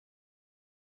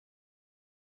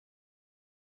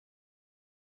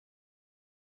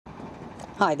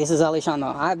Hi, this is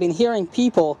AliShanMao. I've been hearing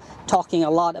people talking a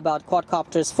lot about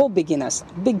quadcopters for beginners.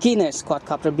 Beginners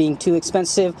quadcopter being too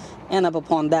expensive, and up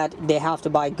upon that they have to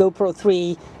buy GoPro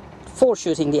 3 for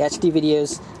shooting the HD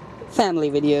videos, family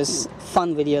videos,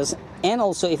 fun videos, and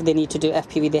also if they need to do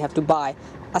FPV they have to buy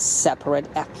a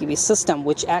separate FPV system,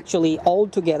 which actually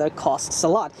altogether costs a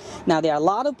lot. Now there are a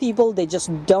lot of people, they just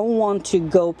don't want to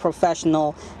go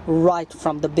professional right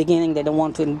from the beginning. They don't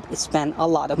want to spend a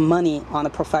lot of money on a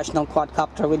professional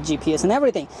quadcopter with GPS and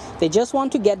everything. They just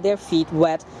want to get their feet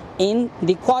wet in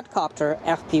the quadcopter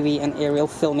FPV and aerial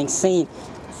filming scene.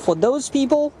 For those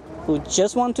people who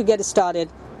just want to get started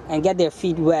and get their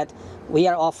feet wet, we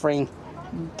are offering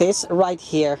this right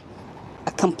here,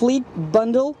 a complete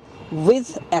bundle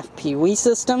with FPV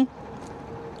system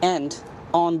and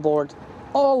onboard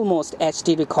almost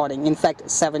HD recording, in fact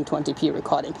 720p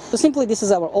recording. So simply this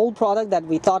is our old product that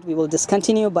we thought we will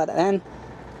discontinue, but then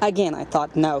again I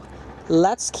thought no,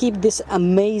 let's keep this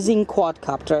amazing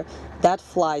quadcopter that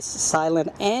flies silent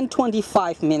and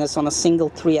 25 minutes on a single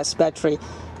 3S battery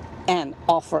and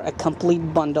offer a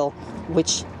complete bundle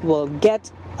which will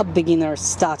get a beginner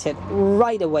started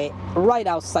right away, right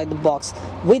outside the box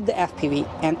with the FPV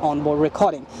and onboard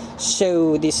recording.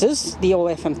 So this is the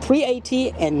OFM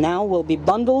 380 and now will be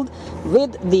bundled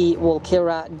with the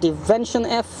Volkera Dimension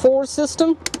F4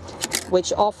 system,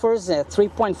 which offers a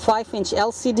 3.5-inch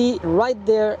LCD right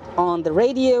there on the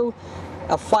radio,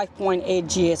 a 5.8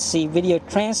 GHz video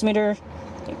transmitter,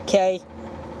 okay,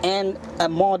 and a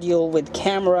module with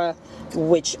camera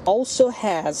which also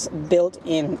has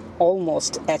built-in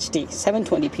almost HD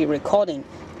 720p recording.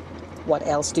 What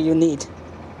else do you need?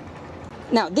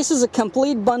 Now this is a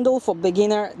complete bundle for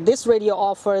beginner. This radio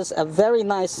offers a very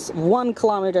nice 1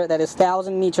 kilometer, that is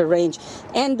 1,000-meter range,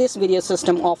 and this video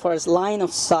system offers line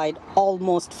of sight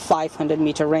almost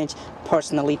 500-meter range,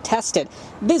 personally tested.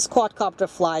 This quadcopter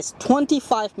flies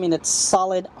 25 minutes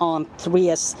solid on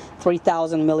 3S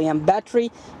 3000 milliamp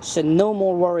battery, so no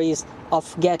more worries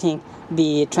of getting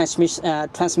the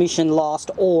transmission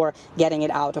lost or getting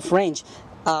it out of range.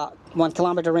 1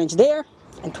 kilometer range there,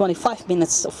 and 25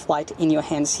 minutes of flight in your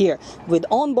hands here with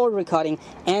onboard recording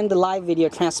and the live video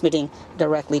transmitting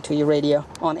directly to your radio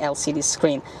on LCD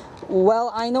screen.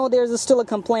 Well, I know there's still a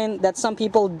complaint that some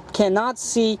people cannot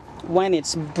see when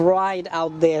it's bright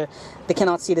out there. They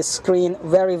cannot see the screen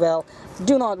very well.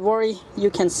 Do not worry,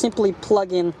 you can simply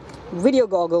plug in video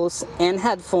goggles and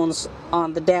headphones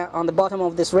on the bottom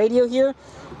of this radio here,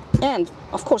 and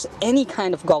of course any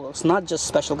kind of goggles, not just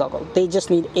special goggles. They just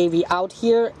need AV out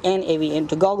here and AV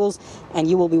into goggles, and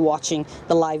you will be watching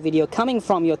the live video coming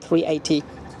from your 380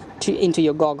 into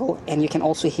your goggle, and you can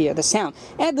also hear the sound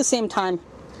at the same time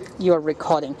you're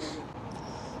recording.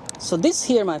 So this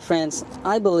here, my friends,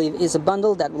 I believe is a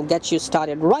bundle that will get you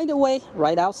started right away,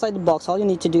 right outside the box. All you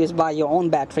need to do is buy your own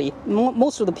battery.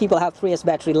 Most of the people have 3S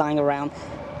battery lying around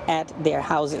at their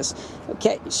houses.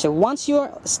 Okay, so once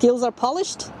your skills are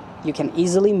polished, you can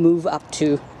easily move up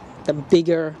to the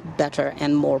bigger, better,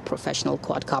 and more professional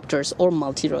quadcopters or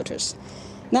multi-rotors.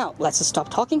 Now, let's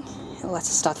stop talking and let's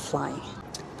start flying.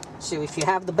 So if you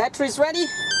have the batteries ready,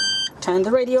 turn the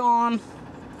radio on,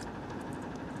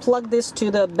 plug this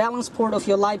to the balance port of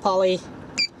your light poly,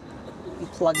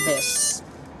 and plug this.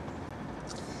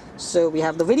 So we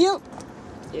have the video,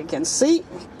 you can see,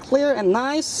 clear and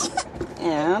nice,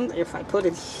 and if I put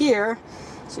it here,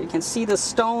 so you can see the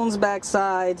stones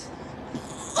backside.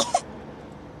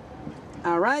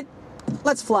 Alright,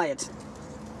 let's fly it.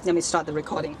 Let me start the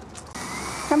recording.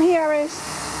 Come here, Aris.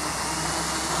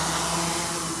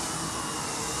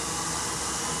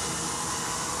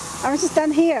 Aris,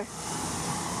 stand here.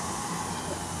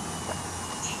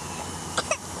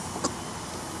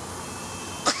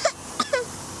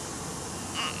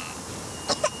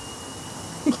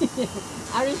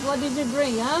 Aris, what did you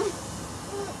drink, huh?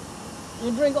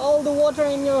 You drink all the water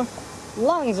in your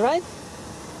lungs, right?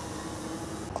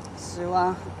 So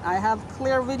I have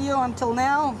clear video until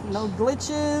now, no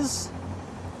glitches,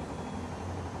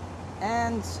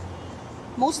 and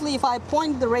mostly if I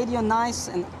point the radio nice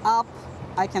and up,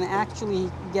 I can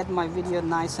actually get my video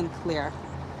nice and clear.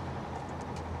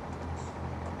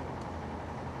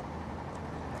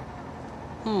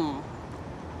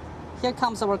 Here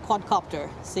comes our quadcopter,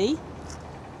 see?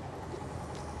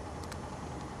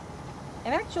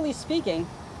 And actually speaking,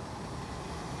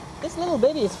 this little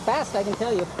baby is fast, I can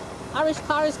tell you. Irish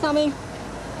car is coming.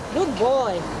 Good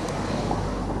boy.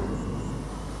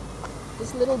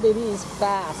 This little baby is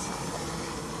fast.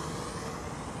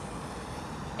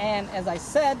 And as I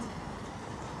said,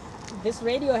 this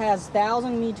radio has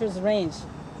 1,000 meters range.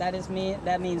 That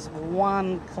means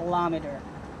 1 kilometer.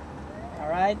 All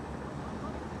right.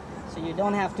 So you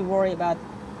don't have to worry about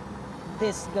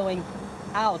this going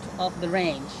out of the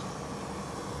range.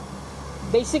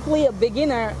 Basically, a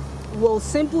beginner will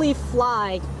simply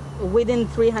fly within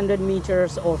 300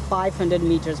 meters or 500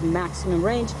 meters maximum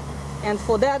range, and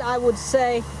for that I would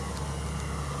say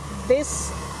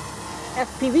this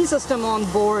FPV system on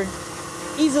board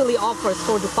easily offers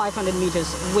 400 to 500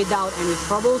 meters without any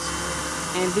troubles,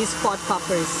 and this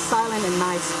quadcopter is silent and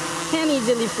nice, can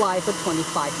easily fly for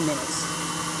 25 minutes.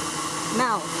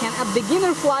 Now, can a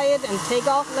beginner fly it and take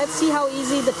off? Let's see how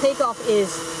easy the takeoff is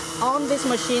on this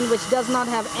machine, which does not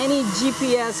have any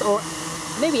GPS or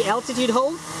maybe altitude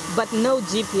hold, but no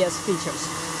GPS features.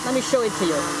 Let me show it to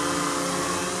you.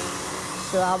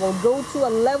 So I will go to a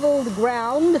leveled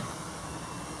ground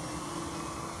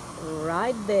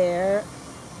right there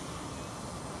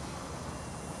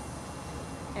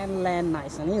and land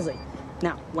nice and easy.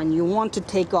 Now, when you want to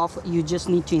take off, you just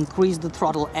need to increase the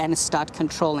throttle and start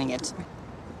controlling it.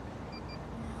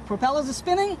 Propellers are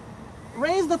spinning,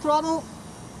 raise the throttle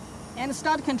and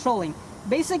start controlling.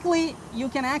 Basically, you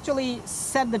can actually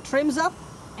set the trims up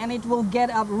and it will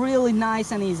get up really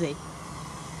nice and easy.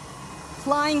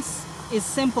 Flying is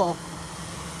simple.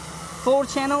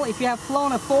 4-channel, if you have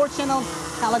flown a 4-channel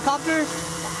helicopter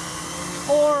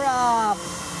or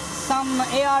some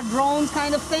AR drones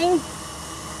kind of thing,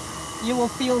 you will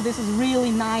feel this is really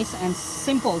nice and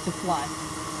simple to fly.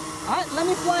 Alright, let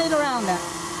me fly it around now.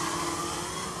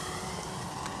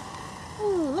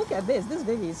 Ooh, look at this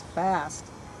baby is fast.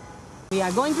 We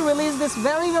are going to release this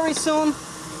very, very soon,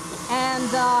 and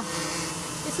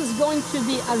this is going to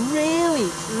be a really,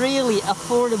 really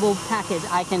affordable package,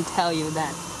 I can tell you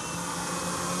that.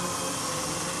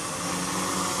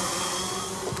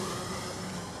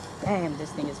 Damn,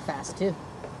 this thing is fast too.